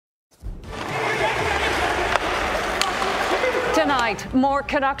Tonight, more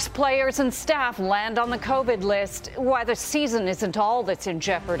Canucks players and staff land on the COVID list. Why the season isn't all that's in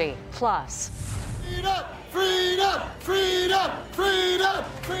jeopardy. Plus, freedom, freedom, freedom, freedom,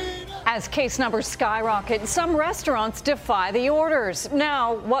 freedom. As case numbers skyrocket, some restaurants defy the orders.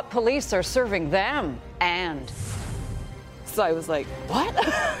 Now, what police are serving them. And so I was like, what?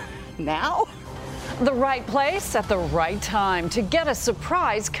 Now? The right place at the right time to get a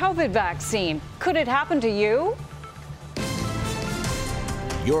surprise COVID vaccine. Could it happen to you?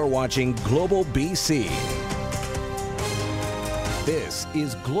 You're watching Global BC. This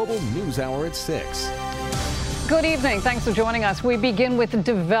is Global News Hour at 6. Good evening. Thanks for joining us. We begin with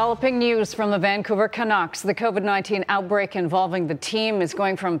developing news from the Vancouver Canucks. The COVID-19 outbreak involving the team is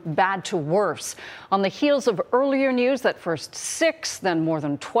going from bad to worse. On the heels of earlier news that first 6, then more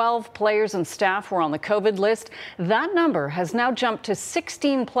than 12 players and staff were on the COVID list, that number has now jumped to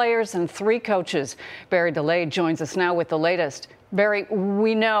 16 players and 3 coaches. Barry DeLay joins us now with the latest. Barry,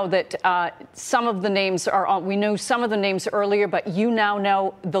 we know that some of the names are on. We knew some of the names earlier, but you now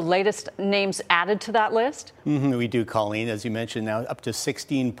know the latest names added to that list? We do, Colleen. As you mentioned, now up to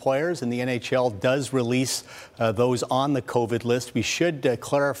 16 players, and the NHL does release those on the COVID list. We should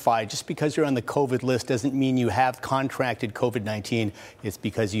clarify, just because you're on the COVID list doesn't mean you have contracted COVID-19. It's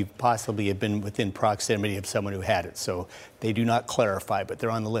because you possibly have been within proximity of someone who had it. So they do not clarify, but they're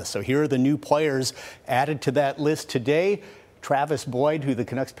on the list. So here are the new players added to that list today. Travis Boyd, who the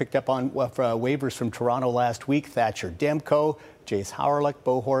Canucks picked up on waivers from Toronto last week, Thatcher Demko, Jace Howerlich,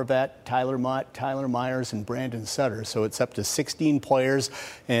 Bo Horvat, Tyler Mott, Tyler Myers, and Brandon Sutter. So it's up to 16 players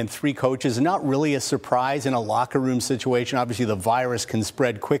and 3 coaches. Not really a surprise in a locker room situation. Obviously, the virus can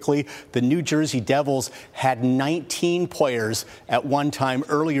spread quickly. The New Jersey Devils had 19 players at one time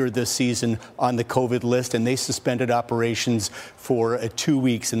earlier this season on the COVID list, and they suspended operations for 2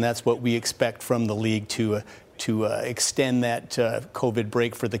 weeks, and that's what we expect from the league to extend that COVID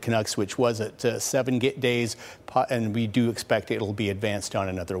break for the Canucks, which was at 7 days, and we do expect it'll be advanced on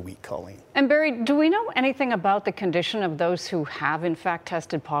another week, Colleen. And Barry, do we know anything about the condition of those who have in fact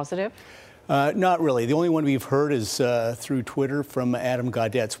tested positive? Not really. The only one we've heard is through Twitter from Adam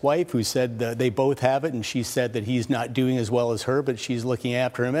Gaudette's wife, who said they both have it, and she said that he's not doing as well as her, but she's looking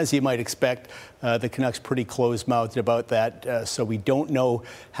after him. As you might expect, the Canucks pretty close-mouthed about that, so we don't know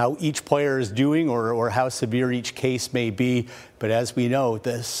how each player is doing or how severe each case may be. But as we know,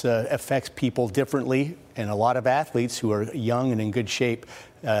 this affects people differently, and a lot of athletes who are young and in good shape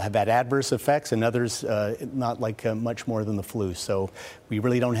have had adverse effects, and others not like much more than the flu. So we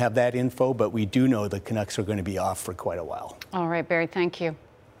really don't have that info, but we do know the Canucks are going to be off for quite a while. All right, Barry, thank you.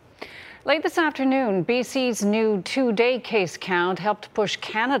 Late this afternoon, BC's new 2-day case count helped push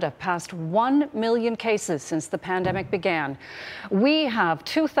Canada past 1 million cases since the pandemic began. We have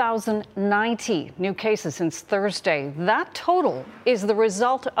 2,090 new cases since Thursday. That total is the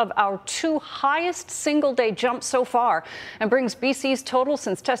result of our 2 highest single-day jumps so far and brings BC's total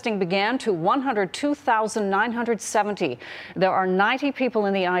since testing began to 102,970. There are 90 people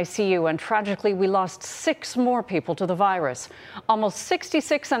in the ICU, and tragically, we lost 6 more people to the virus. Almost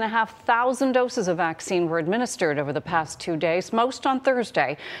 66,500 doses of vaccine were administered over the past 2 days, most on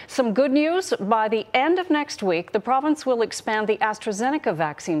Thursday. Some good news, by the end of next week, the province will expand the AstraZeneca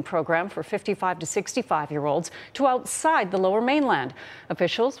vaccine program for 55 to 65-year-olds to outside the Lower Mainland.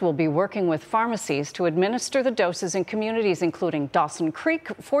 Officials will be working with pharmacies to administer the doses in communities including Dawson Creek,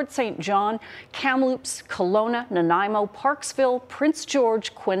 Fort St. John, Kamloops, Kelowna, Nanaimo, Parksville, Prince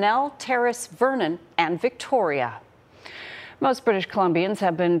George, Quesnel, Terrace, Vernon, and Victoria. Most British Columbians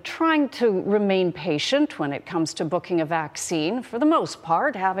have been trying to remain patient when it comes to booking a vaccine, for the most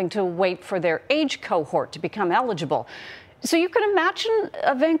part, having to wait for their age cohort to become eligible. So you can imagine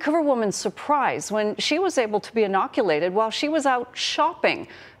a Vancouver woman's surprise when she was able to be inoculated while she was out shopping.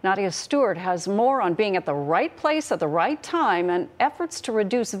 Nadia Stewart has more on being at the right place at the right time and efforts to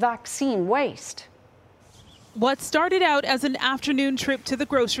reduce vaccine waste. What started out as an afternoon trip to the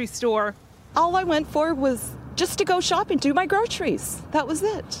grocery store. All I went for was just to go shopping, do my groceries. That was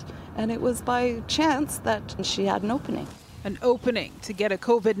it. And it was by chance that she had an opening. An opening to get a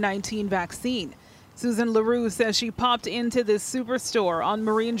COVID-19 vaccine. Susan LaRue says she popped into this superstore on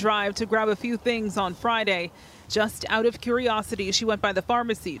Marine Drive to grab a few things on Friday. Just out of curiosity, she went by the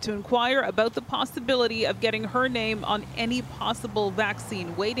pharmacy to inquire about the possibility of getting her name on any possible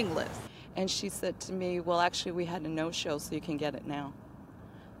vaccine waiting list. And she said to me, well, actually, we had a no-show, so you can get it now.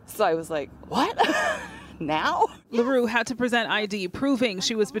 So I was like, what? Now? LaRue had to present ID proving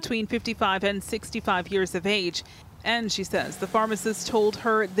she was between 55 and 65 years of age. And she says the pharmacist told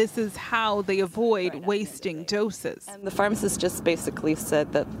her this is how they avoid wasting doses. And the pharmacist just basically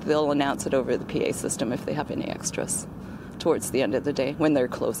said that they'll announce it over the PA system if they have any extras. towards the end of the day when they're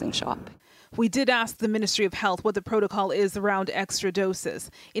closing shop. We did ask the Ministry of Health what the protocol is around extra doses.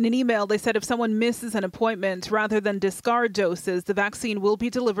 In an email, they said if someone misses an appointment, rather than discard doses, the vaccine will be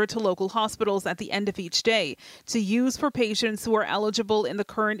delivered to local hospitals at the end of each day to use for patients who are eligible in the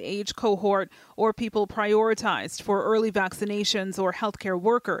current age cohort or people prioritized for early vaccinations or healthcare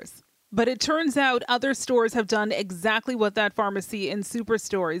workers. But it turns out other stores have done exactly what that pharmacy in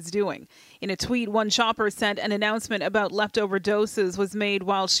Superstore is doing. In a tweet, one shopper sent an announcement about leftover doses was made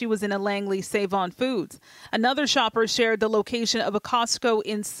while she was in a Langley Save-On Foods. Another shopper shared the location of a Costco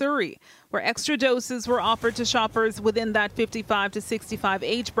in Surrey, where extra doses were offered to shoppers within that 55 to 65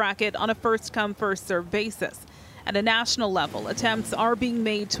 age bracket on a first-come, first-served basis. At a national level, attempts are being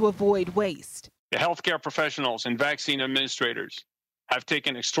made to avoid waste. The healthcare professionals and vaccine administrators have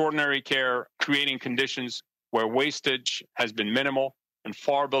taken extraordinary care creating conditions where wastage has been minimal and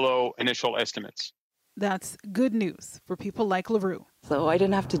far below initial estimates. That's good news for people like LaRue. So I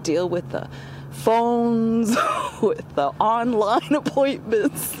didn't have to deal with the phones, with the online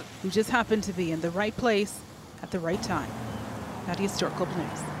appointments. You just happened to be in the right place at the right time. Nadia Stork, Global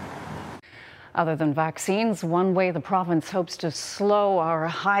News. Other than vaccines, one way the province hopes to slow our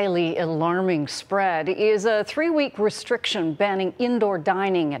highly alarming spread is a 3-week restriction banning indoor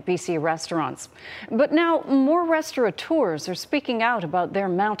dining at BC restaurants. But now more restaurateurs are speaking out about their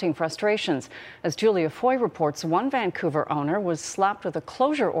mounting frustrations. As Julia Foy reports, one Vancouver owner was slapped with a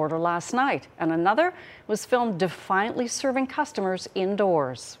closure order last night, and another was filmed defiantly serving customers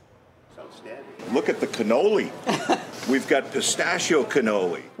indoors. Look at the cannoli. We've got pistachio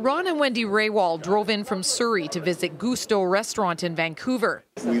cannoli. Ron and Wendy Raywald drove in from Surrey to visit Gusto Restaurant in Vancouver.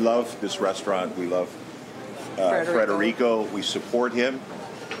 We love this restaurant. We love Frederico. We support him.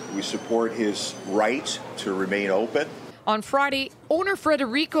 We support his right to remain open. On Friday, owner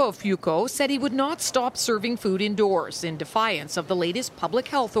Frederico Fuco said he would not stop serving food indoors in defiance of the latest public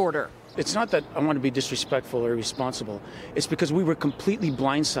health order. It's not that I want to be disrespectful or irresponsible. It's because we were completely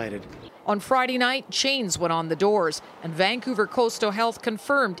blindsided. On Friday night, chains went on the doors, and Vancouver Coastal Health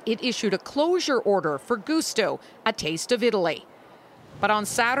confirmed it issued a closure order for Gusto, a taste of Italy. But on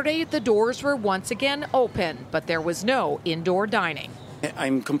Saturday, the doors were once again open, but there was no indoor dining.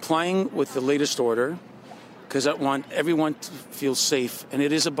 I'm complying with the latest order because I want everyone to feel safe, and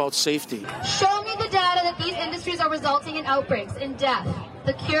it is about safety. Show me the data that these industries are resulting in outbreaks, in death.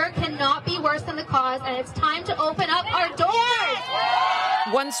 The cure cannot be worse than the cause, and it's time to open up our doors.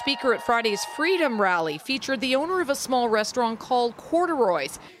 One speaker at Friday's Freedom Rally featured the owner of a small restaurant called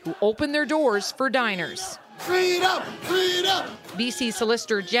Corduroys, who opened their doors for diners. Freedom! Freedom! BC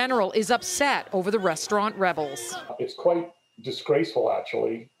Solicitor General is upset over the restaurant rebels. It's quite disgraceful,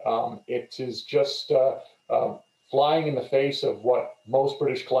 actually. It is just flying in the face of what most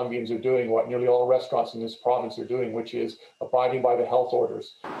British Columbians are doing, what nearly all restaurants in this province are doing, which is abiding by the health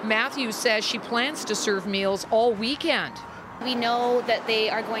orders. Matthew says she plans to serve meals all weekend. We know that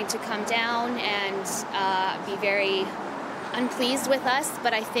they are going to come down and be very unpleased with us,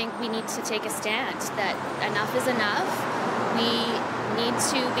 but I think we need to take a stand that enough is enough. We need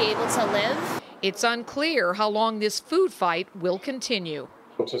to be able to live. It's unclear how long this food fight will continue.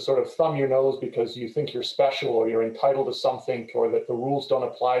 To sort of thumb your nose because you think you're special or you're entitled to something or that the rules don't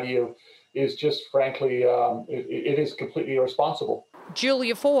apply to you is just, frankly, it is completely irresponsible.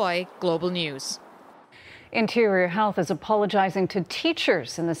 Julia Foy, Global News. Interior Health is apologizing to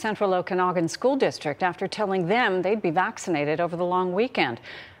teachers in the Central Okanagan School District after telling them they'd be vaccinated over the long weekend.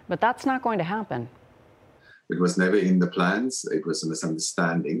 But that's not going to happen. It was never in the plans. It was a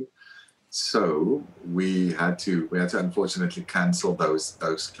misunderstanding. So we had to unfortunately cancel those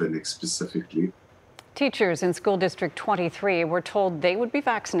clinics specifically. Teachers in School District 23 were told they would be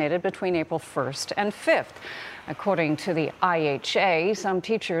vaccinated between April 1st and 5th. According to the IHA, some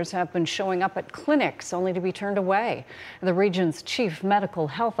teachers have been showing up at clinics only to be turned away. The region's chief medical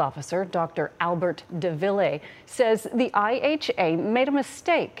health officer, Dr. Albert DeVille, says the IHA made a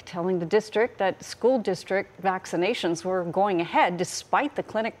mistake telling the district that school district vaccinations were going ahead despite the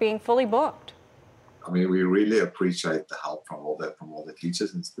clinic being fully booked. I mean, we really appreciate the help from all the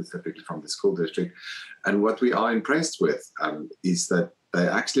teachers and specifically from the school district. And what we are impressed with is that they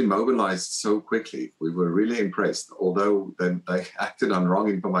actually mobilized so quickly. We were really impressed, although they acted on wrong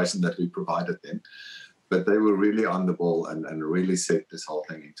information that we provided them. But they were really on the ball and really set this whole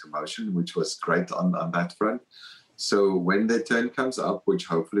thing into motion, which was great on that front. So when their turn comes up, which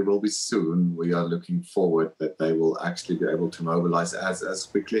hopefully will be soon, we are looking forward that they will actually be able to mobilize as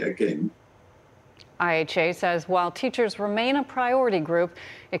quickly again. IHA says while teachers remain a priority group,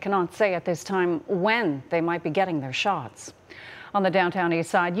 it cannot say at this time when they might be getting their shots. On the downtown east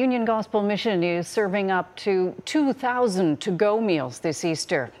side, Union Gospel Mission is serving up to 2,000 to-go meals this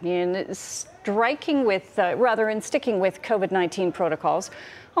Easter. In sticking with COVID-19 protocols,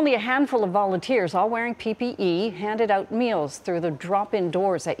 only a handful of volunteers, all wearing PPE, handed out meals through the drop-in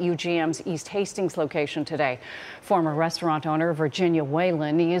doors at UGM's East Hastings location today. Former restaurant owner Virginia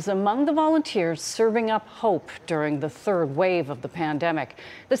Whalen is among the volunteers serving up hope during the third wave of the pandemic.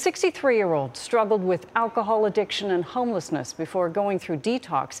 The 63-year-old struggled with alcohol addiction and homelessness before going through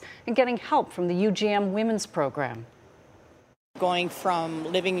detox and getting help from the UGM Women's Program. Going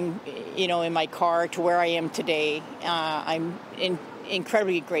from living, in my car to where I am today, I'm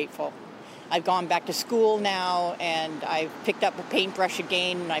incredibly grateful. I've gone back to school now, and I've picked up a paintbrush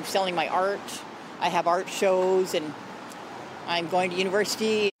again, and I'm selling my art. I have art shows, and I'm going to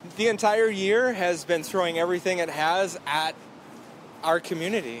university. The entire year has been throwing everything it has at our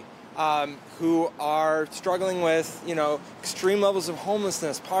community, who are struggling with, extreme levels of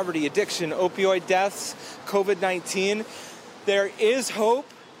homelessness, poverty, addiction, opioid deaths, COVID-19. There is hope.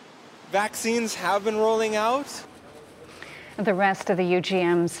 Vaccines have been rolling out. The rest of the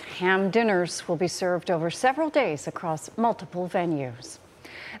UGM's ham dinners will be served over several days across multiple venues.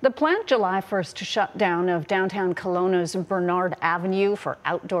 The planned July 1st shutdown of downtown Kelowna's Bernard Avenue for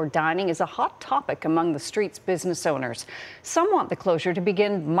outdoor dining is a hot topic among the street's business owners. Some want the closure to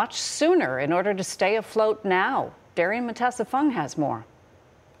begin much sooner in order to stay afloat now. Darian Matassa-Fung has more.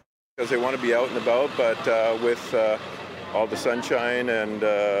 Because they want to be out and about, but with all the sunshine and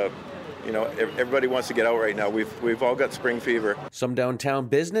everybody wants to get out right now. We've all got spring fever. Some downtown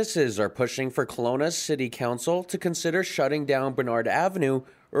businesses are pushing for Kelowna's City Council to consider shutting down Bernard Avenue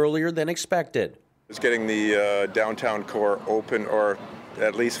earlier than expected. It's getting the downtown core open, or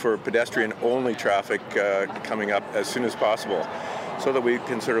at least for pedestrian-only traffic coming up as soon as possible, so that we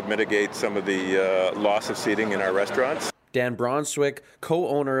can sort of mitigate some of the loss of seating in our restaurants. Dan Brunswick,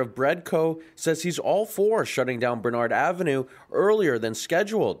 co-owner of Bread Co., says he's all for shutting down Bernard Avenue earlier than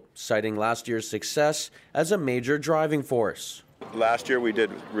scheduled, citing last year's success as a major driving force. Last year we did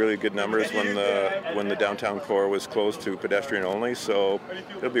really good numbers when the downtown core was closed to pedestrian only, so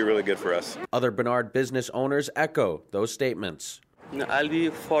it'll be really good for us. Other Bernard business owners echo those statements. I'll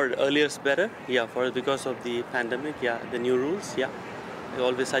be for earlier is better, because of the pandemic, the new rules, I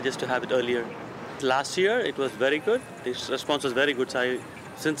always suggest to have it earlier. Last year it was very good. The response was very good. So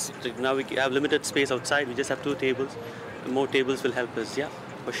since now we have limited space outside, we just have 2 tables. More tables will help us,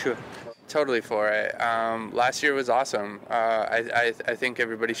 for sure. Totally for it. Last year was awesome. I think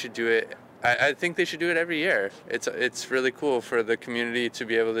everybody should do it. I think they should do it every year. It's really cool for the community to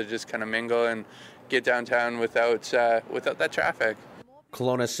be able to just kind of mingle and get downtown without that traffic.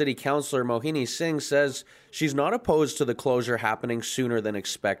 Kelowna City Councillor Mohini Singh says she's not opposed to the closure happening sooner than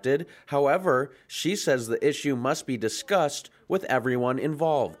expected. However, she says the issue must be discussed with everyone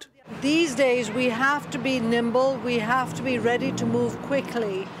involved. These days we have to be nimble, we have to be ready to move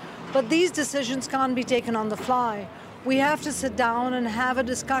quickly, but these decisions can't be taken on the fly. We have to sit down and have a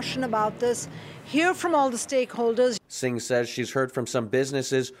discussion about this, hear from all the stakeholders. Singh says she's heard from some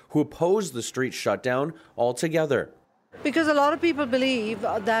businesses who oppose the street shutdown altogether. Because a lot of people believe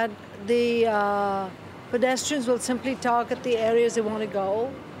that the pedestrians will simply target the areas they want to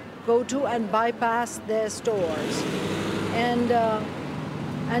go to and bypass their stores.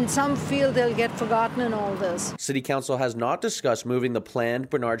 And some feel they'll get forgotten in all this. City Council has not discussed moving the planned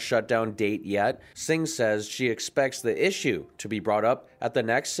Bernard shutdown date yet. Singh says she expects the issue to be brought up at the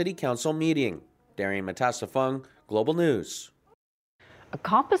next City Council meeting. Darian Matassa-Fung, Global News. A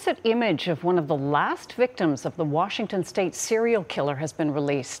composite image of one of the last victims of the Washington State serial killer has been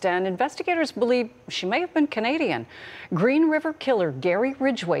released, and investigators believe she may have been Canadian. Green River killer Gary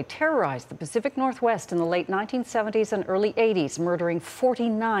Ridgway terrorized the Pacific Northwest in the late 1970s and early 80s, murdering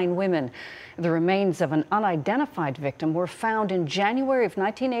 49 women. The remains of an unidentified victim were found in January of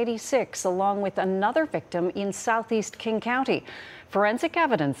 1986, along with another victim in southeast King County. Forensic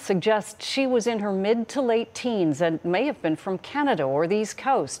evidence suggests she was in her mid to late teens and may have been from Canada or the East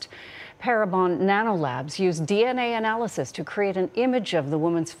Coast. Parabon Nanolabs used DNA analysis to create an image of the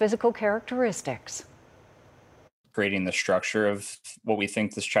woman's physical characteristics. Creating the structure of what we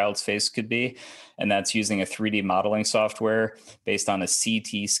think this child's face could be, and that's using a 3D modeling software based on a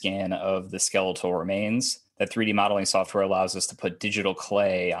CT scan of the skeletal remains. That 3D modeling software allows us to put digital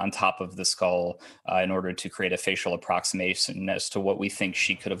clay on top of the skull in order to create a facial approximation as to what we think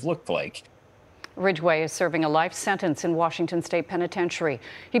she could have looked like. Ridgway is serving a life sentence in Washington State Penitentiary.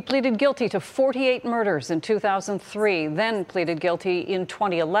 He pleaded guilty to 48 murders in 2003, then pleaded guilty in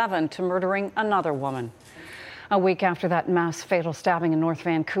 2011 to murdering another woman. A week after that mass fatal stabbing in North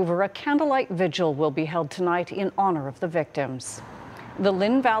Vancouver, a candlelight vigil will be held tonight in honor of the victims. The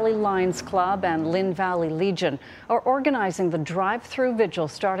Lynn Valley Lions Club and Lynn Valley Legion are organizing the drive-through vigil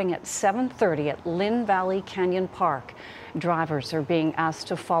starting at 7:30 at Lynn Valley Canyon Park. Drivers are being asked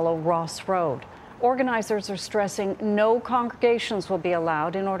to follow Ross Road. Organizers are stressing no congregations will be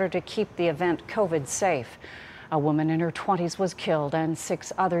allowed in order to keep the event COVID safe. A woman in her 20s was killed and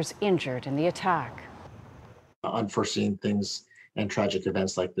 6 others injured in the attack. Unforeseen things and tragic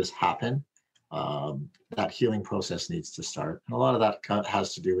events like this happen. That healing process needs to start. And a lot of that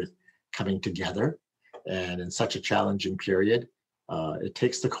has to do with coming together. And in such a challenging period, it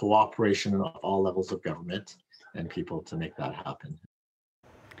takes the cooperation of all levels of government and people to make that happen.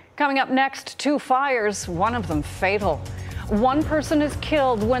 Coming up next, 2 fires, one of them fatal. One person is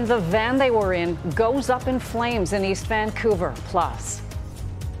killed when the van they were in goes up in flames in East Vancouver. Plus,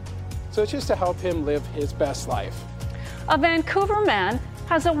 so it's just to help him live his best life. A Vancouver man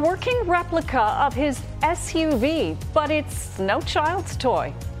has a working replica of his SUV, but it's no child's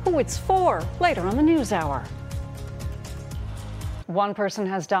toy. Who it's for, later on the NewsHour. One person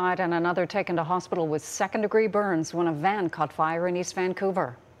has died and another taken to hospital with second-degree burns when a van caught fire in East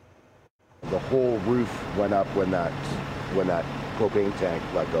Vancouver. The whole roof went up when that propane tank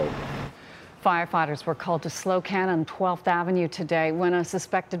let go. Firefighters were called to Slocan on 12th Avenue today when a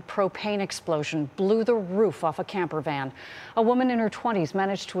suspected propane explosion blew the roof off a camper van. A woman in her 20s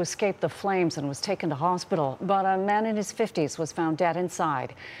managed to escape the flames and was taken to hospital, but a man in his 50s was found dead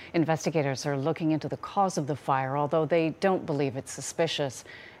inside. Investigators are looking into the cause of the fire, although they don't believe it's suspicious.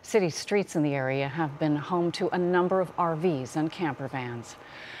 City streets in the area have been home to a number of RVs and camper vans.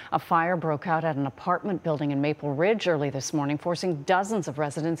 A fire broke out at an apartment building in Maple Ridge early this morning, forcing dozens of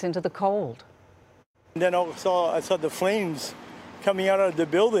residents into the cold. And then I saw the flames coming out of the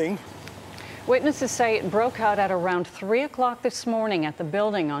building. Witnesses say it broke out at around 3 o'clock this morning at the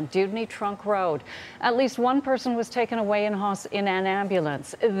building on Dewdney Trunk Road. At least one person was taken away in an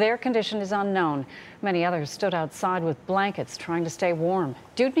ambulance. Their condition is unknown. Many others stood outside with blankets trying to stay warm.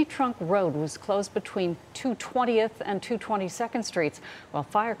 Dewdney Trunk Road was closed between 220th and 222nd Streets while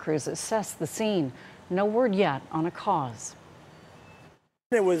fire crews assessed the scene. No word yet on a cause.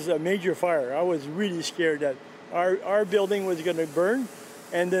 It was a major fire. I was really scared that our building was going to burn,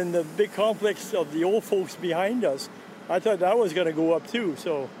 and then the big complex of the old folks behind us, I thought that was going to go up too.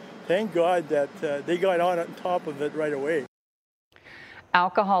 So thank God that they got on top of it right away.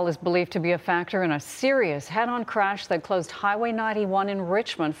 Alcohol is believed to be a factor in a serious head-on crash that closed Highway 91 in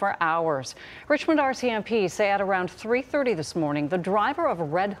Richmond for hours. Richmond RCMP say at around 3:30 this morning, the driver of a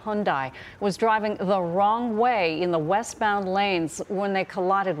red Hyundai was driving the wrong way in the westbound lanes when they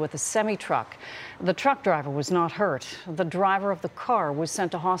collided with a semi-truck. The truck driver was not hurt. The driver of the car was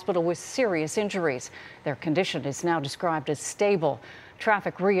sent to hospital with serious injuries. Their condition is now described as stable.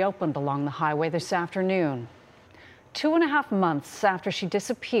 Traffic reopened along the highway this afternoon. 2.5 months after she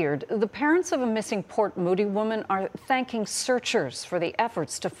disappeared, the parents of a missing Port Moody woman are thanking searchers for the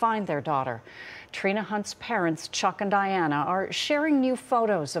efforts to find their daughter. Trina Hunt's parents, Chuck and Diana, are sharing new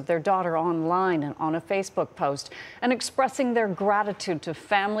photos of their daughter online and on a Facebook post and expressing their gratitude to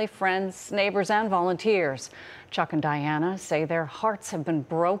family, friends, neighbors, and volunteers. Chuck and Diana say their hearts have been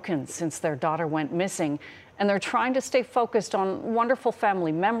broken since their daughter went missing, and they're trying to stay focused on wonderful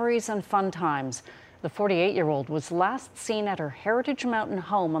family memories and fun times. The 48-year-old was last seen at her Heritage Mountain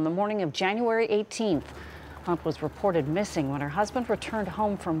home on the morning of January 18th. Hunt was reported missing when her husband returned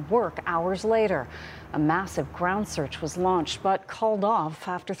home from work hours later. A massive ground search was launched but called off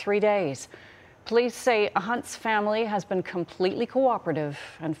after 3 days. Police say Hunt's family has been completely cooperative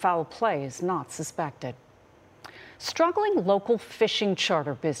and foul play is not suspected. Struggling local fishing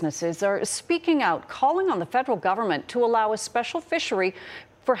charter businesses are speaking out, calling on the federal government to allow a special fishery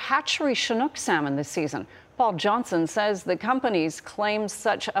for hatchery Chinook salmon this season. Paul Johnson says the companies claim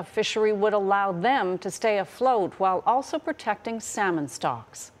such a fishery would allow them to stay afloat while also protecting salmon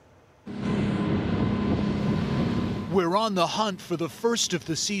stocks. We're on the hunt for the first of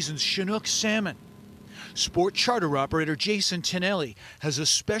the season's Chinook salmon. Sport charter operator Jason Tonelli has a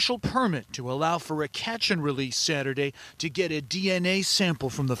special permit to allow for a catch and release Saturday to get a DNA sample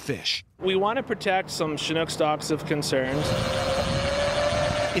from the fish. We want to protect some Chinook stocks of concern.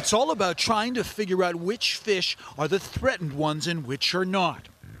 It's all about trying to figure out which fish are the threatened ones and which are not.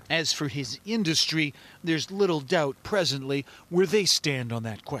 As for his industry, there's little doubt presently where they stand on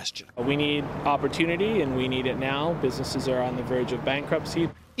that question. We need opportunity, and we need it now. Businesses are on the verge of bankruptcy.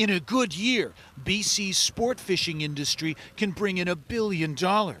 In a good year, BC's sport fishing industry can bring in $1 billion.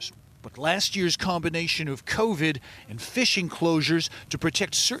 But last year's combination of COVID and fishing closures to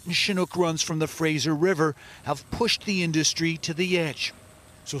protect certain Chinook runs from the Fraser River have pushed the industry to the edge.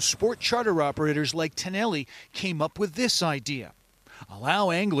 So sport charter operators like Tonelli came up with this idea.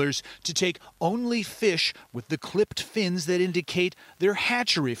 Allow anglers to take only fish with the clipped fins that indicate they're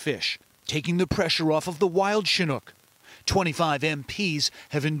hatchery fish, taking the pressure off of the wild Chinook. 25 MPs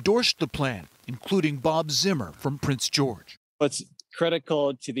have endorsed the plan, including Bob Zimmer from Prince George. It's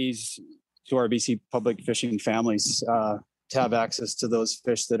critical to our BC public fishing families to have access to those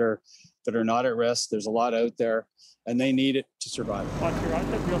fish that are not at risk. There's a lot out there, and they need it to survive.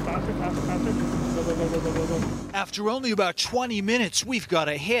 After only about 20 minutes, we've got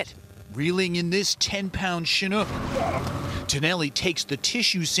a hit, reeling in this 10-pound Chinook. Tonelli takes the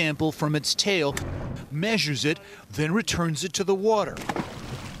tissue sample from its tail, measures it, then returns it to the water.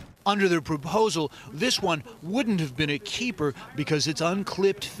 Under the proposal, this one wouldn't have been a keeper because its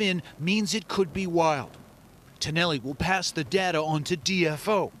unclipped fin means it could be wild. Tonelli will pass the data on to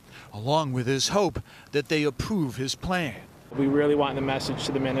DFO, along with his hope that they approve his plan. We really want the message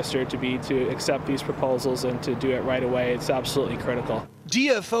to the minister to accept these proposals and to do it right away. It's absolutely critical.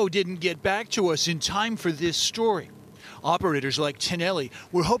 DFO didn't get back to us in time for this story. Operators like Tonelli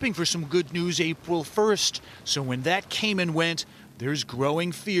were hoping for some good news April 1st, so when that came and went, there's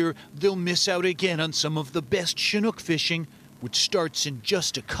growing fear they'll miss out again on some of the best Chinook fishing, which starts in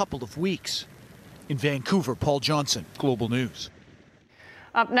just a couple of weeks. In Vancouver, Paul Johnson, Global News.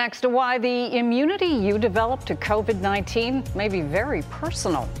 Up next, why the immunity you develop to COVID-19 may be very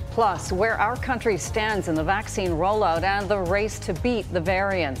personal. Plus, where our country stands in the vaccine rollout and the race to beat the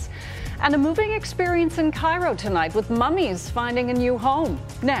variants. And a moving experience in Cairo tonight with mummies finding a new home.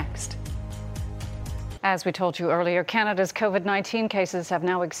 Next. As we told you earlier, Canada's COVID-19 cases have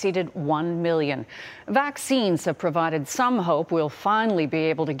now exceeded 1 million. Vaccines have provided some hope we'll finally be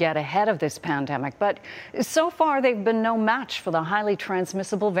able to get ahead of this pandemic, but so far they've been no match for the highly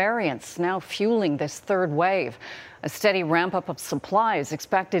transmissible variants now fueling this third wave. A steady ramp-up of supply is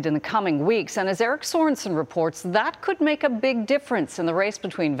expected in the coming weeks, and as Eric Sorensen reports, that could make a big difference in the race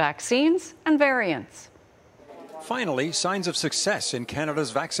between vaccines and variants. Finally, signs of success in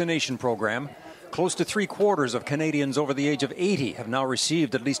Canada's vaccination program. Close to 3/4 of Canadians over the age of 80 have now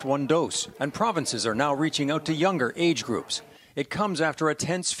received at least one dose, and provinces are now reaching out to younger age groups. It comes after a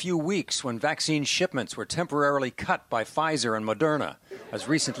tense few weeks when vaccine shipments were temporarily cut by Pfizer and Moderna. As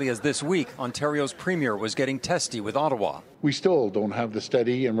recently as this week, Ontario's premier was getting testy with Ottawa. We still don't have the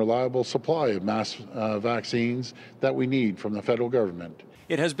steady and reliable supply of mass vaccines that we need from the federal government.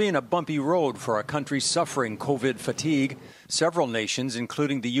 It has been a bumpy road for a country suffering COVID fatigue. Several nations,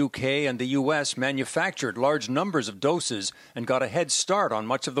 including the UK and the US, manufactured large numbers of doses and got a head start on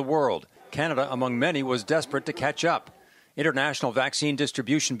much of the world. Canada, among many, was desperate to catch up. International vaccine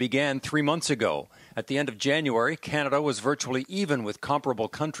distribution began 3 months ago. At the end of January, Canada was virtually even with comparable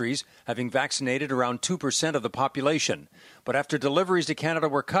countries, having vaccinated around 2% of the population. But after deliveries to Canada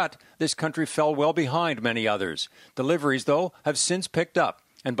were cut, this country fell well behind many others. Deliveries, though, have since picked up.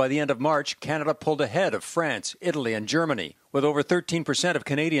 And by the end of March, Canada pulled ahead of France, Italy, and Germany, with over 13% of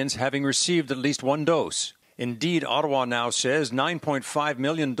Canadians having received at least one dose. Indeed, Ottawa now says 9.5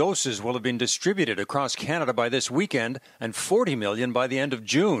 million doses will have been distributed across Canada by this weekend and 40 million by the end of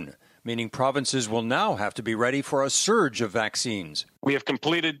June, meaning provinces will now have to be ready for a surge of vaccines. We have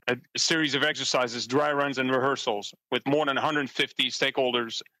completed a series of exercises, dry runs and rehearsals with more than 150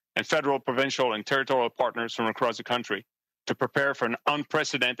 stakeholders and federal, provincial, and territorial partners from across the country to prepare for an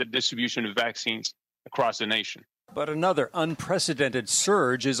unprecedented distribution of vaccines across the nation. But another unprecedented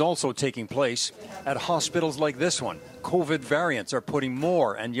surge is also taking place at hospitals like this one. COVID variants are putting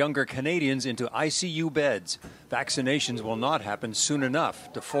more and younger Canadians into ICU beds. Vaccinations will not happen soon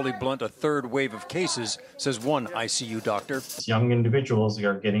enough to fully blunt a third wave of cases, says one ICU doctor. Young individuals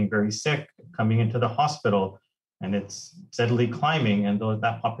are getting very sick, coming into the hospital, and it's steadily climbing, and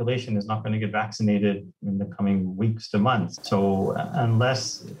that population is not going to get vaccinated in the coming weeks to months. So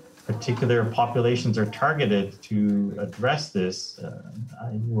unless particular populations are targeted to address this,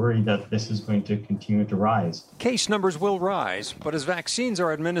 I worry that this is going to continue to rise. Case numbers will rise, but as vaccines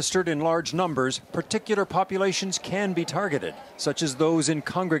are administered in large numbers, particular populations can be targeted, such as those in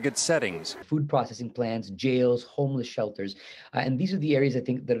congregate settings. Food processing plants, jails, homeless shelters, and these are the areas I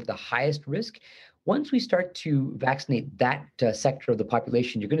think that are the highest risk. Once we start to vaccinate that sector of the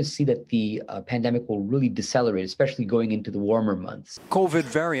population, you're going to see that the pandemic will really decelerate, especially going into the warmer months. COVID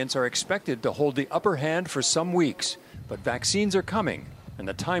variants are expected to hold the upper hand for some weeks, but vaccines are coming, and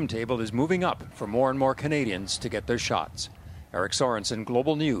the timetable is moving up for more and more Canadians to get their shots. Eric Sorensen,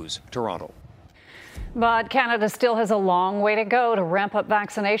 Global News, Toronto. But Canada still has a long way to go to ramp up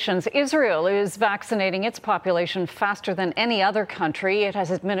vaccinations. Israel is vaccinating its population faster than any other country. It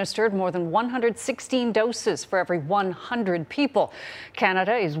has administered more than 116 doses for every 100 people.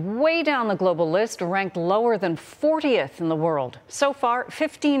 Canada is way down the global list, ranked lower than 40th in the world. So far,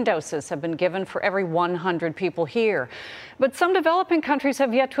 15 doses have been given for every 100 people here. But some developing countries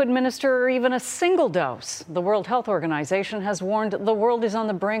have yet to administer even a single dose. The World Health Organization has warned the world is on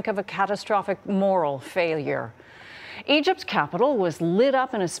the brink of a catastrophic moral failure. Egypt's capital was lit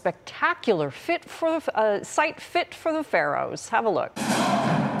up in a spectacular site fit for the pharaohs. Have a look.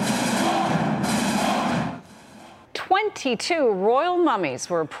 22 royal mummies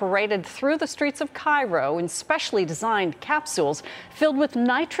were paraded through the streets of Cairo in specially designed capsules filled with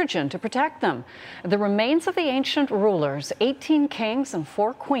nitrogen to protect them. The remains of the ancient rulers, 18 kings and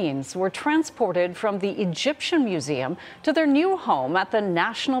 4 queens, were transported from the Egyptian Museum to their new home at the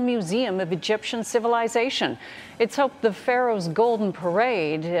National Museum of Egyptian Civilization. It's hoped the Pharaoh's Golden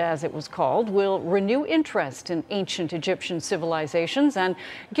Parade, as it was called, will renew interest in ancient Egyptian civilizations and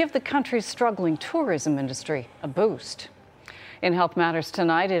give the country's struggling tourism industry a boost. In Health Matters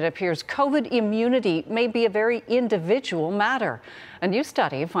tonight, it appears COVID immunity may be a very individual matter. A new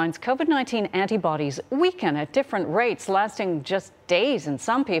study finds COVID-19 antibodies weaken at different rates, lasting just days in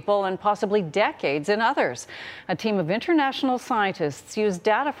some people and possibly decades in others. A team of international scientists used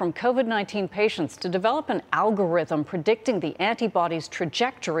data from COVID-19 patients to develop an algorithm predicting the antibodies'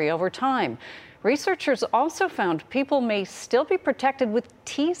 trajectory over time. Researchers also found people may still be protected with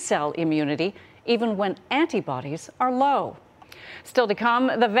T-cell immunity even when antibodies are low. Still to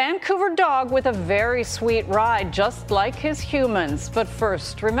come, the Vancouver dog with a very sweet ride, just like his humans. But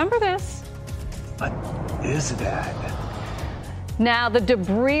first, remember this? What is that? Now, the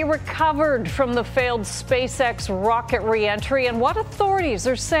debris recovered from the failed SpaceX rocket re-entry and what authorities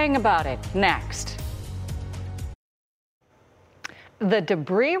are saying about it. Next. The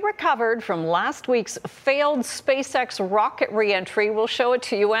debris recovered from last week's failed SpaceX rocket re-entry, will show it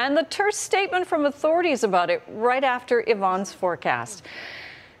to you, and the terse statement from authorities about it right after Yvonne's forecast.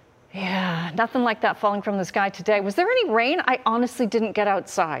 Yeah, nothing like that falling from the sky today. Was there any rain? I honestly didn't get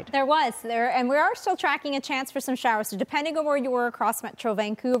outside. There was, and we are still tracking a chance for some showers. So depending on where you were across Metro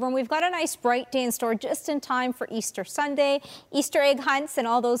Vancouver, and we've got a nice bright day in store just in time for Easter Sunday, Easter egg hunts, and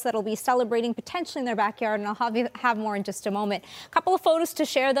all those that'll be celebrating potentially in their backyard. And I'll have more in just a moment. A couple of photos to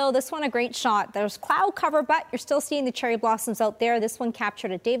share, though. This one, a great shot. There's cloud cover, but you're still seeing the cherry blossoms out there. This one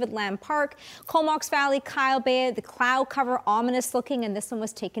captured at David Lamb Park, Comox Valley, Kyle Bay. The cloud cover, ominous looking, and this one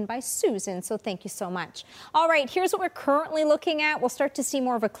was taken by Susan, so thank you so much. All right, here's what we're currently looking at. We'll start to see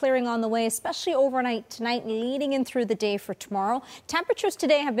more of a clearing on the way, especially overnight tonight, leading in through the day for tomorrow. Temperatures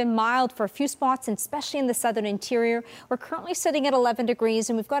today have been mild for a few spots, and especially in the southern interior. We're currently sitting at 11 degrees,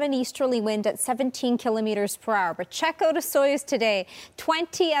 and we've got an easterly wind at 17 kilometers per hour. But check out Osoyoos today,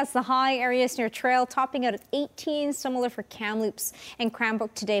 20 as the high, areas near Trail, topping out at 18, similar for Kamloops and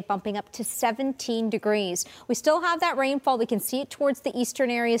Cranbrook today, bumping up to 17 degrees. We still have that rainfall. We can see it towards the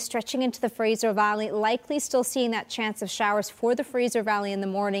eastern areas, stretching into the Fraser Valley, likely still seeing that chance of showers for the Fraser Valley in the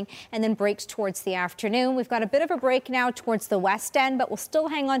morning and then breaks towards the afternoon. We've got a bit of a break now towards the west end, but we'll still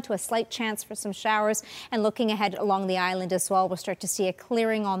hang on to a slight chance for some showers. And looking ahead along the island as well, we'll start to see a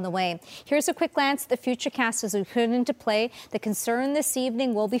clearing on the way. Here's a quick glance at the futurecast as we put into play. The concern this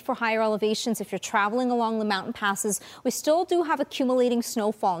evening will be for higher elevations. If you're traveling along the mountain passes, we still do have accumulating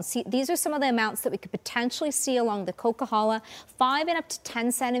snowfall. And see, these are some of the amounts that we could potentially see along the Coquihalla, 5 and up to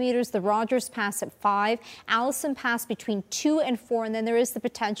 10 centimeters. The Rogers Pass at 5, Allison Pass between 2 and 4, and then there is the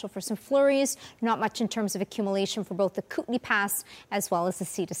potential for some flurries, not much in terms of accumulation for both the Kootenay Pass as well as the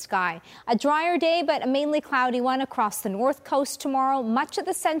Sea to Sky. A drier day, but a mainly cloudy one across the north coast tomorrow. Much of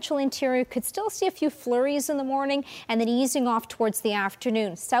the central interior could still see a few flurries in the morning and then easing off towards the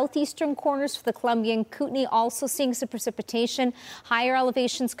afternoon. Southeastern corners for the Columbia and Kootenay also seeing some precipitation. Higher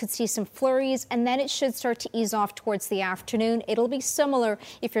elevations could see some flurries, and then it should start to ease off towards the afternoon. It'll be similar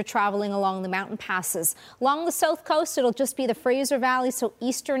if you're traveling along the mountain passes. Along the south coast, it'll just be the Fraser Valley, so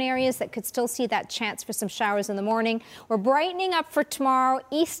eastern areas that could still see that chance for some showers in the morning. We're brightening up for tomorrow,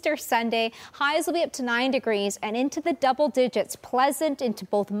 Easter Sunday. Highs will be up to 9 degrees and into the double digits. Pleasant into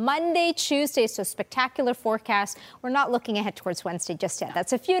both Monday, Tuesday, so spectacular forecast. We're not looking ahead towards Wednesday just yet.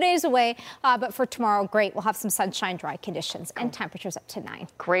 That's a few days away, but for tomorrow, great. We'll have some sunshine, dry conditions, and temperatures up to 9.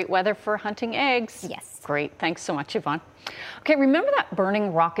 Great weather for hunting eggs. Yes. Great. Thanks so much, Yvonne. Okay, remember that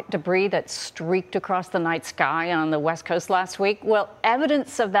burning rocket debris that streaked across the night sky on the West Coast last week? Well,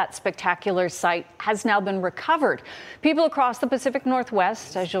 evidence of that spectacular sight has now been recovered. People across the Pacific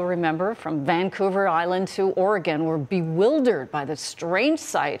Northwest, as you'll remember, from Vancouver Island to Oregon, were bewildered by the strange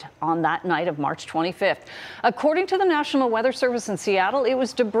sight on that night of March 25th. According to the National Weather Service in Seattle, it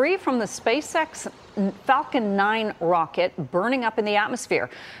was debris from the SpaceX Falcon 9 rocket burning up in the atmosphere.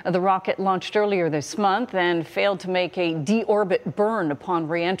 The rocket launched earlier this month and failed to make a deorbit burn upon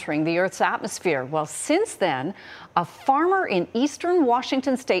re-entering the Earth's atmosphere. Well, since then, a farmer in eastern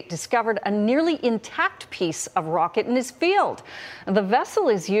Washington state discovered a nearly intact piece of rocket in his field. The vessel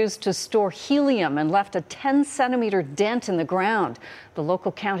is used to store helium and left a 10-centimeter dent in the ground. The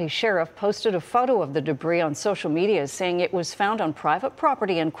local county sheriff posted a photo of the debris on social media, saying it was found on private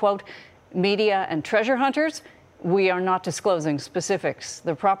property and, quote, "Media and treasure hunters, we are not disclosing specifics.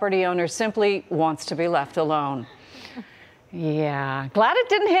 The property owner simply wants to be left alone." Yeah, glad it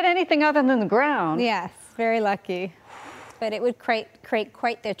didn't hit anything other than the ground. Yes, very lucky. But it would create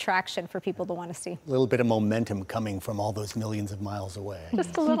quite the attraction for people to want to see. A little bit of momentum coming from all those millions of miles away.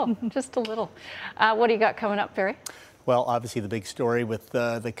 Just a little, just a little. What do you got coming up, Barry? Well, obviously the big story with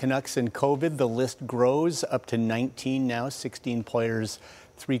the Canucks and COVID, the list grows up to 19 now, 16 players,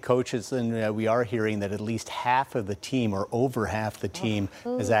 3 coaches, and we are hearing that at least half of the team, or over half the team,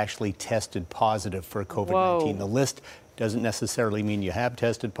 has actually tested positive for COVID-19. The list doesn't necessarily mean you have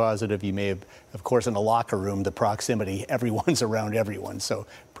tested positive. You may have, of course, in a locker room, the proximity, everyone's around everyone. So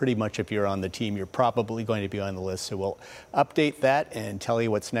pretty much if you're on the team, you're probably going to be on the list. So we'll update that and tell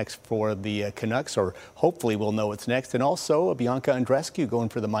you what's next for the Canucks, or hopefully we'll know what's next. And also Bianca Andreescu going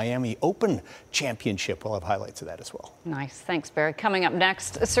for the Miami Open Championship. We'll have highlights of that as well. Nice. Thanks, Barry. Coming up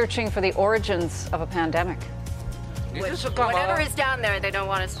next, searching for the origins of a pandemic. Whatever is down there, they don't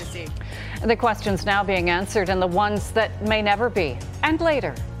want us to see. The questions now being answered and the ones that may never be. And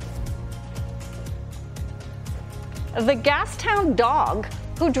later. The Gastown dog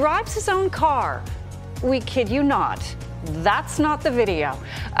who drives his own car. We kid you not. That's not the video.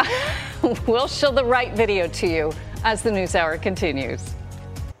 We'll show the right video to you as the NewsHour continues.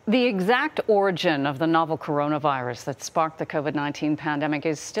 The exact origin of the novel coronavirus that sparked the COVID-19 pandemic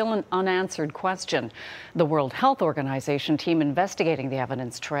is still an unanswered question. The World Health Organization team investigating the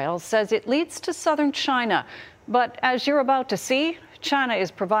evidence trail says it leads to southern China. But as you're about to see, China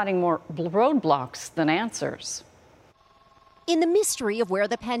is providing more roadblocks than answers. In the mystery of where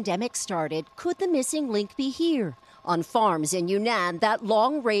the pandemic started, could the missing link be here? On farms in Yunnan that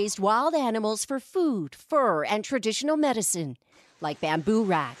long raised wild animals for food, fur, and traditional medicine. Like bamboo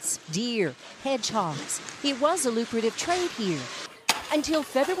rats, deer, hedgehogs. It was a lucrative trade here. Until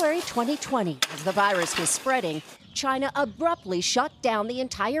February 2020, as the virus was spreading, China abruptly shut down the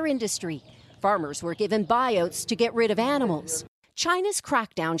entire industry. Farmers were given buyouts to get rid of animals. China's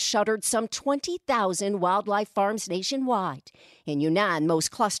crackdown shuttered some 20,000 wildlife farms nationwide. In Yunnan,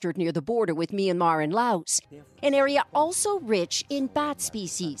 most clustered near the border with Myanmar and Laos, an area also rich in bat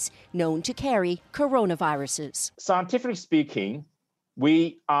species known to carry coronaviruses. Scientifically speaking,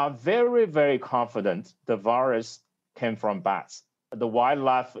 we are very, very confident the virus came from bats. The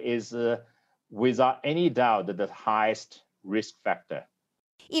wildlife is, without any doubt, the highest risk factor.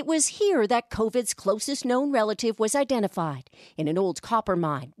 It was here that COVID's closest known relative was identified, in an old copper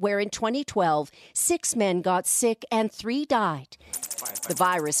mine, where in 2012, 6 men got sick and 3 died. The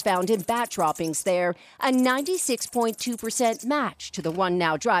virus found in bat droppings there, a 96.2% match to the one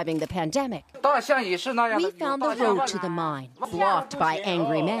now driving the pandemic. We found the road to the mine, blocked by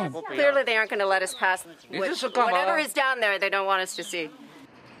angry men. Clearly, they aren't going to let us pass. Whatever is down there, they don't want us to see.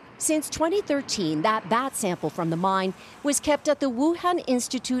 Since 2013, that bat sample from the mine was kept at the Wuhan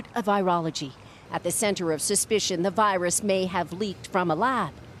Institute of Virology, at the center of suspicion the virus may have leaked from a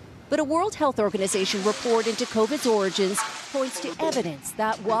lab. But a World Health Organization report into COVID's origins points to evidence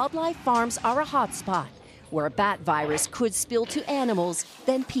that wildlife farms are a hotspot, where a bat virus could spill to animals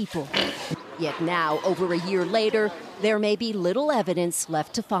than people. Yet now, over a year later, there may be little evidence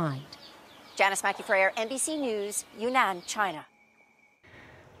left to find. Janice Mackey-Freyer, NBC News, Yunnan, China.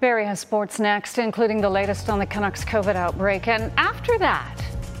 Barry has sports next, including the latest on the Canucks COVID outbreak. And after that,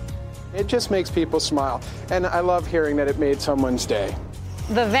 it just makes people smile. And I love hearing that it made someone's day.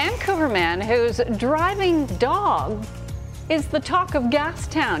 The Vancouver man whose driving dog is the talk of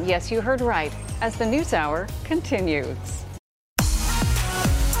Gastown. Yes, you heard right, as the NewsHour continues.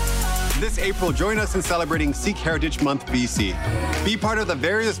 This April, join us in celebrating Sikh Heritage Month BC. Be part of the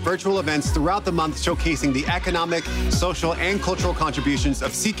various virtual events throughout the month showcasing the economic, social, and cultural contributions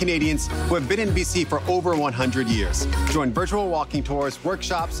of Sikh Canadians who have been in BC for over 100 years. Join virtual walking tours,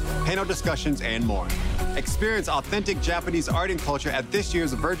 workshops, panel discussions, and more. Experience authentic Japanese art and culture at this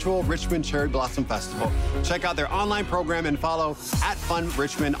year's virtual Richmond Cherry Blossom Festival. Check out their online program and follow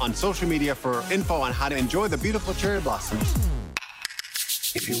 @FunRichmond on social media for info on how to enjoy the beautiful cherry blossoms.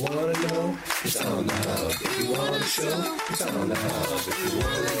 If you want to know, it's on the Hub. If you want to show, it's on the Hub. If you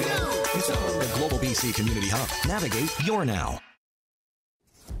want to go, it's on the Global BC Community Hub. Navigate your now.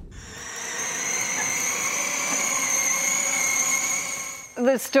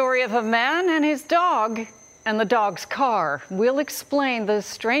 The story of a man and his dog and the dog's car will explain the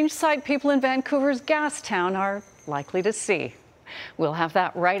strange sight people in Vancouver's Gastown are likely to see. We'll have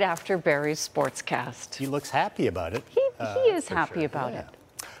that right after Barry's Sportscast. He looks happy about it. He is happy about it.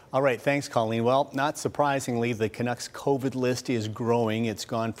 All right, thanks, Colleen. Well, not surprisingly, the Canucks COVID list is growing. It's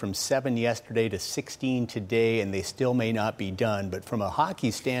gone from 7 yesterday to 16 today, and they still may not be done. But from a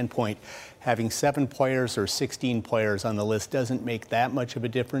hockey standpoint, having 7 players or 16 players on the list doesn't make that much of a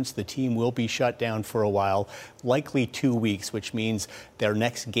difference. The team will be shut down for a while, likely 2 weeks, which means their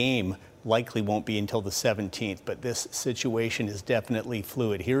next game likely won't be until the 17th. But this situation is definitely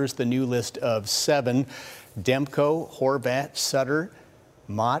fluid. Here's the new list of 7. Demko, Horvat, Sutter,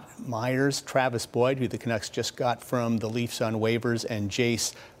 Mott, Myers, Travis Boyd, who the Canucks just got from the Leafs on waivers, and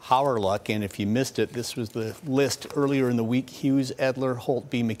Jace Hawryluk. And if you missed it, this was the list earlier in the week: Hughes, Edler,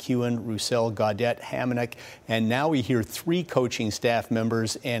 Holtby, McEwen, Roussel, Gaudette, Hamonic. And now we hear 3 coaching staff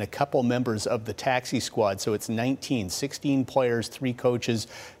members and a couple members of the taxi squad. So it's 19, 16 players, 3 coaches,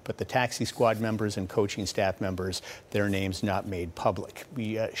 but the taxi squad members and coaching staff members, their names not made public.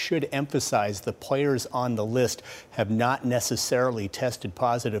 We should emphasize the players on the list have not necessarily tested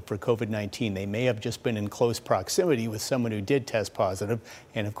positive for COVID-19. They may have just been in close proximity with someone who did test positive.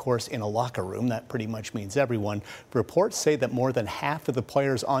 And of course, in a locker room, that pretty much means everyone. Reports say that more than half of the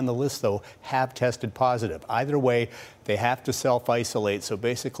players on the list, though, have tested positive. Either way, they have to self-isolate. So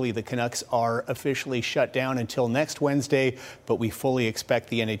basically, the Canucks are officially shut down until next Wednesday, but we fully expect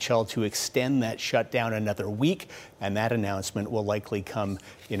the NHL to extend that shutdown another week, and that announcement will likely come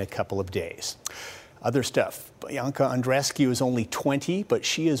in a couple of days. Other stuff. Bianca Andreescu is only 20, but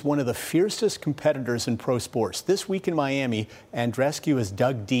she is one of the fiercest competitors in pro sports. This week in Miami, Andreescu has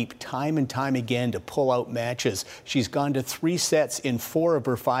dug deep time and time again to pull out matches. She's gone to 3 sets in 4 of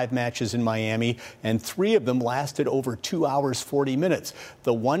her 5 matches in Miami, and 3 of them lasted over 2 hours, 40 minutes.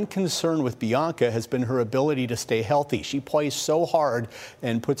 The one concern with Bianca has been her ability to stay healthy. She plays so hard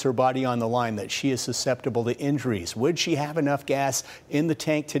and puts her body on the line that she is susceptible to injuries. Would she have enough gas in the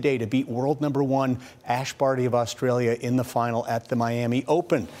tank today to beat world number 1 Ash Barty of Australia in the final at the Miami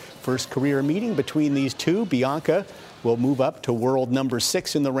Open? First career meeting between these two. Bianca will move up to world number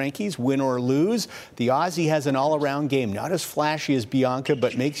 6 in the rankings, win or lose. The Aussie has an all-around game, not as flashy as Bianca,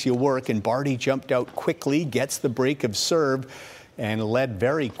 but makes you work. And Barty jumped out quickly, gets the break of serve, and led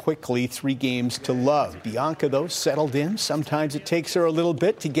very quickly 3 games to love. Bianca, though, settled in. Sometimes it takes her a little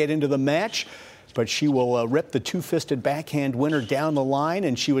bit to get into the match, but she will rip the 2-fisted backhand winner down the line,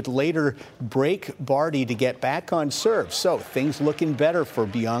 and she would later break Barty to get back on serve. So things looking better for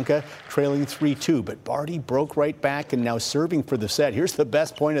Bianca, trailing 3-2. But Barty broke right back and now serving for the set. Here's the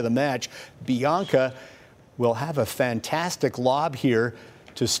best point of the match. Bianca will have a fantastic lob here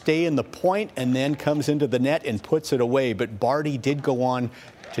to stay in the point, and then comes into the net and puts it away. But Barty did go on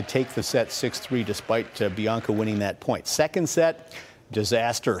to take the set 6-3 despite Bianca winning that point. Second set,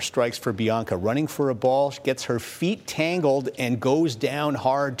 disaster strikes for Bianca. Running for a ball, she gets her feet tangled and goes down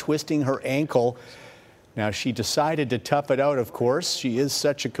hard, twisting her ankle. Now, she decided to tough it out, of course. She is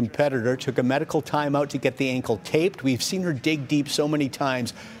such a competitor. Took a medical timeout to get the ankle taped. We've seen her dig deep so many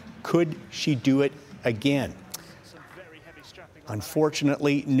times. Could she do it again?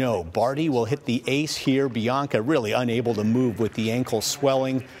 Unfortunately, no. Barty will hit the ace here. Bianca really unable to move with the ankle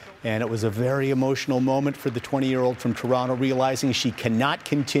swelling. And it was a very emotional moment for the 20-year-old from Toronto, realizing she cannot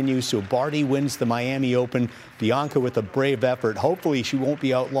continue. So Barty wins the Miami Open. Bianca with a brave effort. Hopefully she won't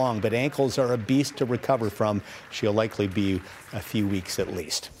be out long, but ankles are a beast to recover from. She'll likely be a few weeks at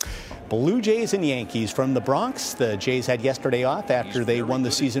least. Blue Jays and Yankees from the Bronx. The Jays had yesterday off after they won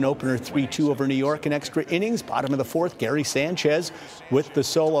the season opener 3-2 over New York in extra innings. Bottom of the 4th, Gary Sanchez with the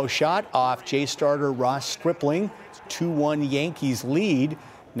solo shot off Jays starter Ross Stripling. 2-1 Yankees lead.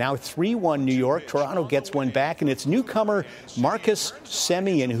 Now 3-1 New York. Toronto gets one back, and it's newcomer Marcus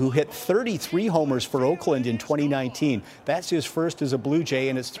Semien, who hit 33 homers for Oakland in 2019. That's his first as a Blue Jay,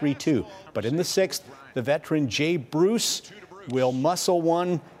 and it's 3-2. But in the 6th, the veteran Jay Bruce will muscle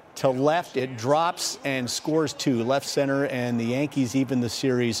one to left. It drops and scores 2 left center, and the Yankees even the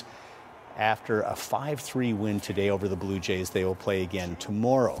series after a 5-3 win today over the Blue Jays. They will play again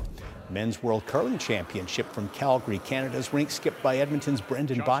tomorrow. Men's World Curling Championship from Calgary. Canada's rink skipped by Edmonton's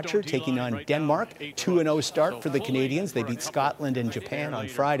Brendan Bottcher, taking on Denmark. 2-0 start for the Canadians. They beat Scotland and Japan on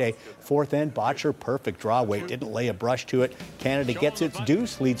Friday. Fourth end, Bottcher, perfect draw weight, didn't lay a brush to it. Canada gets its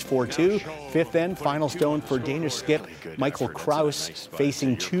deuce, leads 4-2. Fifth end, final stone for Danish skip Michael Kraus,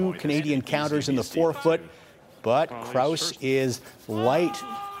 facing 2 Canadian counters in the 4-foot. But Kraus is light.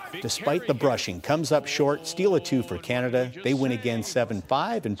 Despite the brushing, comes up short, steal a 2 for Canada. They win again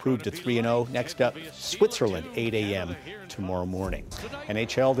 7-5, improve to 3-0. Next up, Switzerland, 8 a.m. tomorrow morning.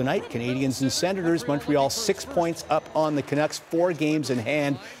 NHL tonight, Canadiens and Senators. Montreal 6 points up on the Canucks, 4 games in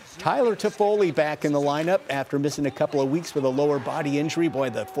hand. Tyler Toffoli back in the lineup after missing a couple of weeks with a lower body injury. Boy,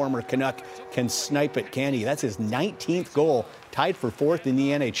 the former Canuck can snipe it, can he? That's his 19th goal, tied for 4th in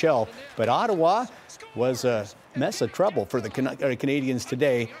the NHL. But Ottawa was a mess of trouble for the Canadiens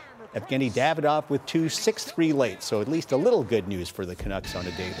today. Evgeny Davidov with 2, 6-3 late. So at least a little good news for the Canucks on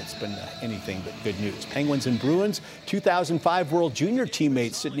a day that's been anything but good news. Penguins and Bruins, 2005 World Junior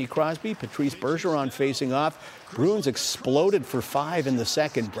teammates Sidney Crosby, Patrice Bergeron facing off. Bruins exploded for 5 in the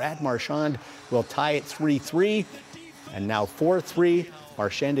second. Brad Marchand will tie it 3-3. And now 4-3.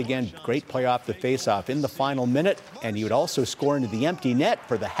 Marchand again, great play off the faceoff in the final minute. And he would also score into the empty net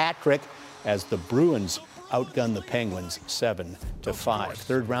for the hat trick as the Bruins outgunned the Penguins 7-5.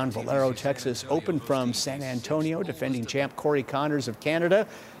 Third round Valero Texas Open from San Antonio. Defending champ Corey Connors of Canada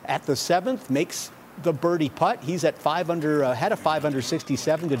at the 7th makes the birdie putt. He's at 5 under, had a 5 under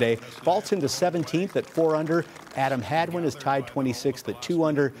 67 today. Vaults into 17th at 4 under. Adam Hadwin is tied 26th at 2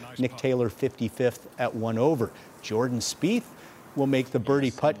 under. Nick Taylor 55th at 1 over. Jordan Spieth will make the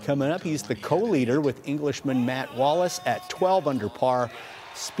birdie putt coming up. He's the co-leader with Englishman Matt Wallace at 12 under par.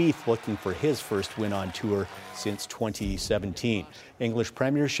 Spieth looking for his first win on tour since 2017. English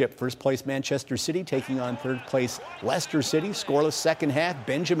Premiership, first place Manchester City taking on third place Leicester City. Scoreless second half,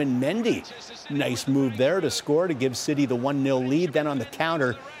 Benjamin Mendy. Nice move there to score to give City the 1-0 lead. Then on the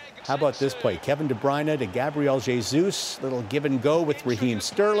counter, how about this play? Kevin De Bruyne to Gabriel Jesus. Little give and go with Raheem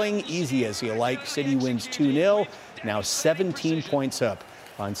Sterling. Easy as you like. City wins 2-0. Now 17 points up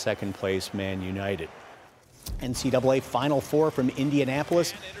on second place Man United. NCAA Final Four from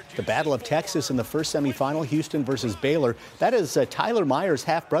Indianapolis. The Battle of Texas in the first semifinal, Houston versus Baylor. That is Tyler Myers'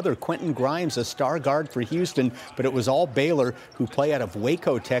 half-brother, Quentin Grimes, a star guard for Houston, but it was all Baylor, who play out of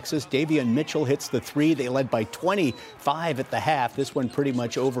Waco, Texas. Davion Mitchell hits the 3. They led by 25 at the half. This one pretty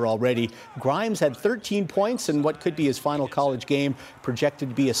much over already. Grimes had 13 points in what could be his final college game, projected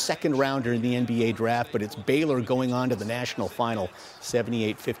to be a second-rounder in the NBA draft, but it's Baylor going on to the national final,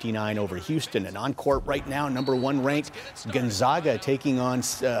 78-59 over Houston. And on court right now, number 1 ranked Gonzaga taking on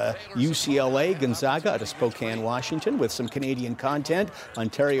UCLA. Gonzaga out of Spokane, Washington, with some Canadian content.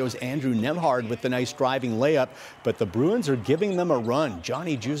 Ontario's Andrew Nembhard with the nice driving layup, but the Bruins are giving them a run.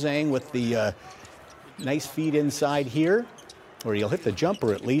 Johnny Juzang with the nice feed inside here, or he'll hit the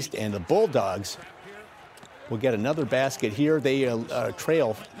jumper at least, and the Bulldogs will get another basket here. They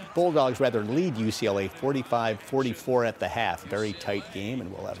Bulldogs lead UCLA 45-44 at the half. Very tight game,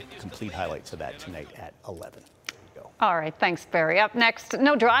 and we'll have complete highlights of that tonight at 11. All right, thanks, Barry. Up next,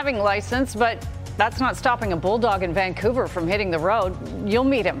 no driving license, but that's not stopping a Bulldog in Vancouver from hitting the road. You'll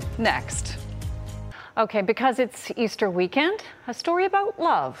meet him next. Okay, because it's Easter weekend, a story about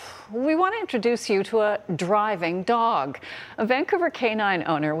love. We want to introduce you to a driving dog. A Vancouver canine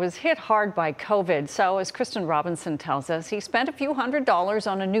owner was hit hard by COVID, so as Kristen Robinson tells us, he spent a few $100s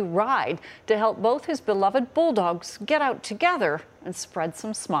on a new ride to help both his beloved bulldogs get out together and spread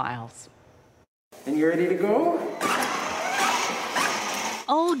some smiles. And you ready to go?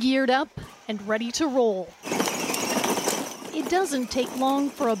 All geared up and ready to roll. It doesn't take long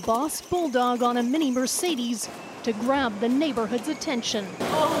for a boss bulldog on a mini Mercedes to grab the neighborhood's attention.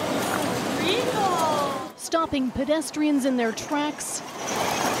 Oh, stopping pedestrians in their tracks,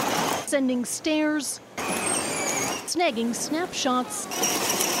 sending stares, snagging snapshots,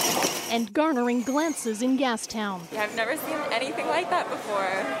 and garnering glances in Gastown. Yeah, I've never seen anything like that before.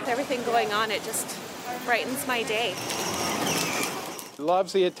 With everything going on, it just brightens my day. He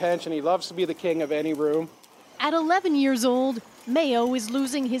loves the attention. He loves to be the king of any room. At 11 years old, Mayo is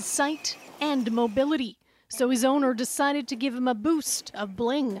losing his sight and mobility, so his owner decided to give him a boost of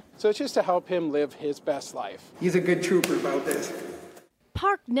bling. So it's just to help him live his best life. He's a good trooper about this.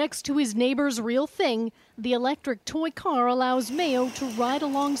 Parked next to his neighbor's real thing, the electric toy car allows Mayo to ride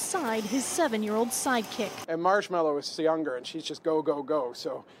alongside his 7-year-old sidekick. And Marshmallow is younger, and she's just go, go, go,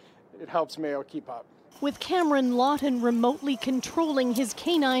 so it helps Mayo keep up. With Cameron Lawton remotely controlling his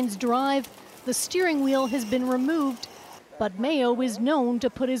canine's drive, the steering wheel has been removed, but Mayo is known to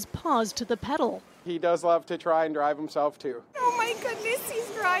put his paws to the pedal. He does love to try and drive himself too. Oh my goodness, he's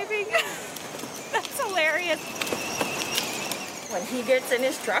driving. That's hilarious. When he gets in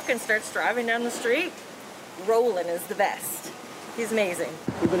his truck and starts driving down the street, Roland is the best. He's amazing.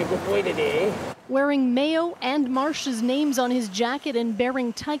 You've been a good boy today. Wearing Mayo and Marsh's names on his jacket and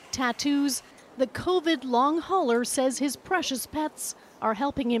bearing Tyke tattoos, the COVID long hauler says his precious pets are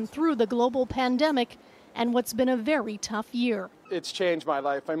helping him through the global pandemic and what's been a very tough year. It's changed my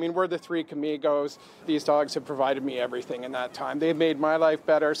life. I mean, we're the three Camigos. These dogs have provided me everything in that time. They've made my life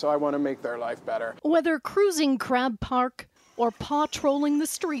better, so I want to make their life better. Whether cruising Crab Park or paw-trolling the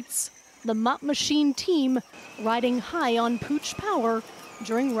streets, the Mop Machine team riding high on pooch power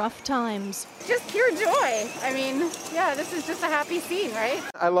during rough times. Just pure joy. I mean, yeah, this is just a happy scene, right?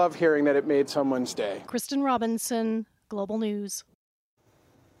 I love hearing that it made someone's day. Kristen Robinson, Global News.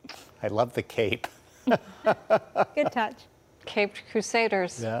 I love the cape. Good touch. Caped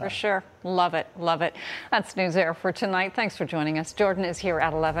Crusaders, Yeah. for sure. Love it, love it. That's News Air for tonight. Thanks for joining us. Jordan is here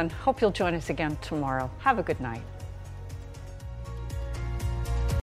at 11. Hope you'll join us again tomorrow. Have a good night.